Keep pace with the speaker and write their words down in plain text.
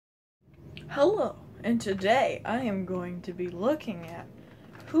Hello, and today I am going to be looking at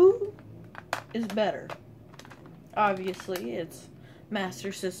who is better. Obviously, it's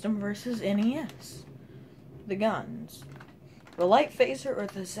Master System versus NES. The guns. The light phaser or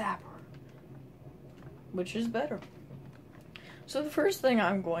the zapper? Which is better? So the first thing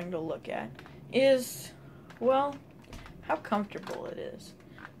I'm going to look at is, well, how comfortable it is.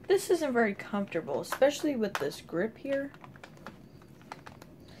 This isn't very comfortable, especially with this grip here.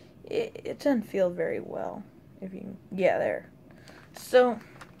 It doesn't feel very well. Yeah, there. So,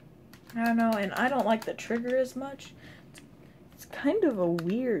 I don't know, and I don't like the trigger as much. It's kind of a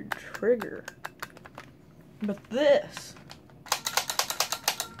weird trigger. But this,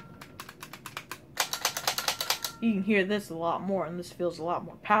 you can hear this a lot more, and this feels a lot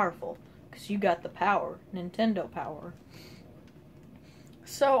more powerful, because you got the power, Nintendo power.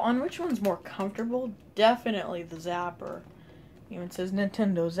 So, on which one's more comfortable? Definitely the zapper. Even says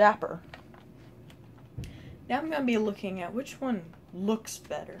Nintendo Zapper. Now I'm going to be looking at which one looks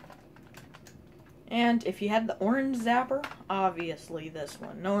better. And if you had the orange zapper, obviously this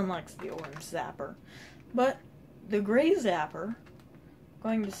one. No one likes the orange zapper. But the gray zapper,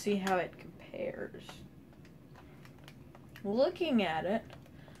 going to see how it compares. Looking at it,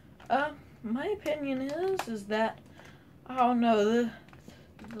 my opinion is that, I don't know,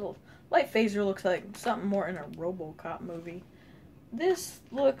 the light phaser looks like something more in a RoboCop movie. This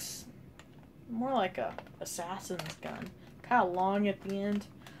looks more like a assassin's gun. Kind of long at the end.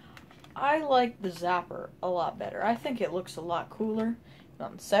 I like the zapper a lot better. I think it looks a lot cooler.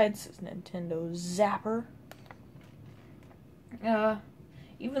 On the side it says Nintendo Zapper.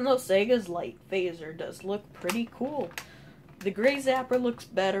 Even though Sega's light phaser does look pretty cool. The gray zapper looks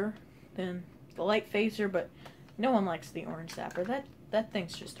better than the light phaser, but no one likes the orange zapper. That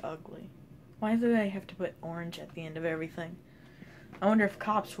thing's just ugly. Why do they have to put orange at the end of everything? I wonder if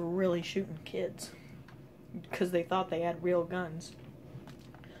cops were really shooting kids because they thought they had real guns.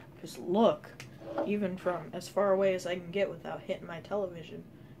 Because look, even from as far away as I can get without hitting my television,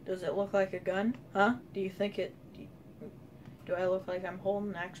 does it look like a gun? Huh? Do you think it... Do I look like I'm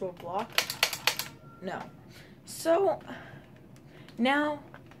holding an actual Glock? No. So, now,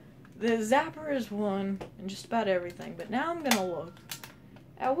 the zapper is one in just about everything, but now I'm going to look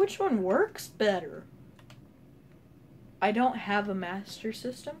at which one works better. I don't have a Master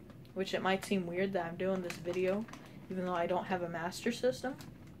System, which it might seem weird that I'm doing this video, even though I don't have a Master System.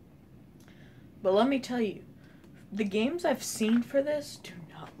 But let me tell you, the games I've seen for this do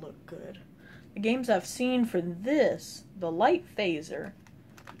not look good. The games I've seen for this, the light phaser,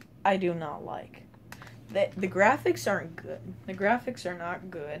 I do not like. The graphics aren't good. The graphics are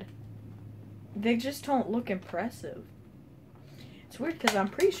not good. They just don't look impressive. It's weird because I'm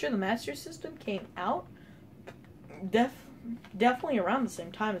pretty sure the Master System came out definitely around the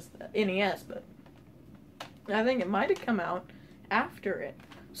same time as the NES, but I think it might have come out after it.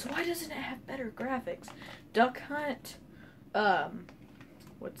 So why doesn't it have better graphics? Duck Hunt,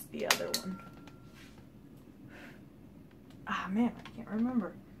 what's the other one? Ah, man, I can't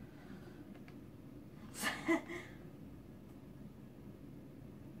remember.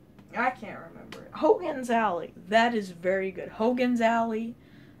 I can't remember it. Hogan's Alley. That is very good. Hogan's Alley.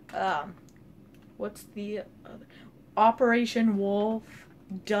 What's the other? Operation Wolf,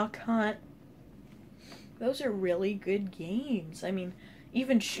 Duck Hunt. Those are really good games. I mean,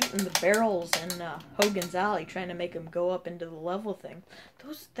 even shooting the barrels in Hogan's Alley, trying to make them go up into the level thing.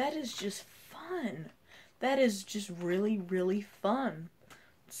 That is just fun. That is just really, really fun.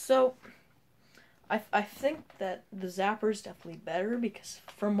 So, I think that the zapper is definitely better because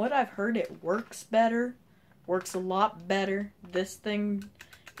from what I've heard, it works better. Works a lot better. This thing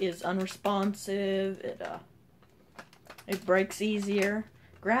is unresponsive. It breaks easier.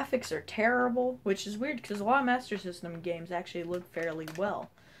 Graphics are terrible, which is weird because a lot of Master System games actually look fairly well.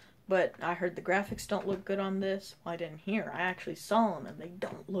 But I heard the graphics don't look good on this. Well, I didn't hear. I actually saw them and they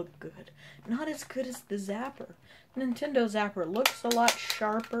don't look good. Not as good as the zapper. Nintendo Zapper looks a lot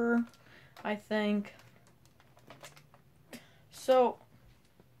sharper, I think. So,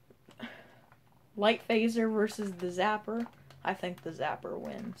 light phaser versus the zapper. I think the zapper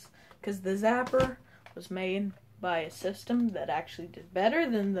wins. Because the zapper was made by a system that actually did better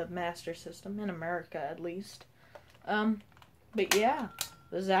than the Master System, in America at least. But yeah,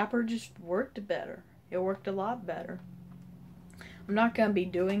 the zapper just worked better. It worked a lot better. I'm not going to be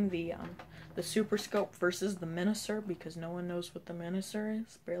doing the Super Scope versus the Minisaur because no one knows what the Minisaur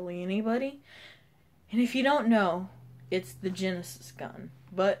is. Barely anybody. And if you don't know, it's the Genesis gun.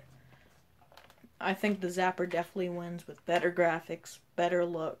 But I think the zapper definitely wins with better graphics, better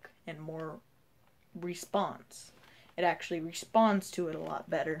look, and more response. It actually responds to it a lot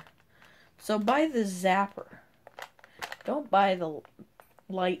better. So buy the zapper. Don't buy the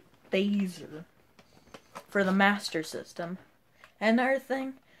light phaser for the Master System. And another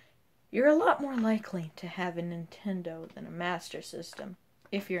thing, you're a lot more likely to have a Nintendo than a Master System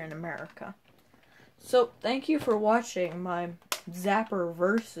if you're in America. So, thank you for watching my zapper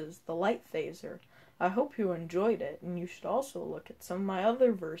versus the light phaser. I hope you enjoyed it, and you should also look at some of my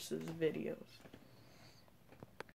other versus videos.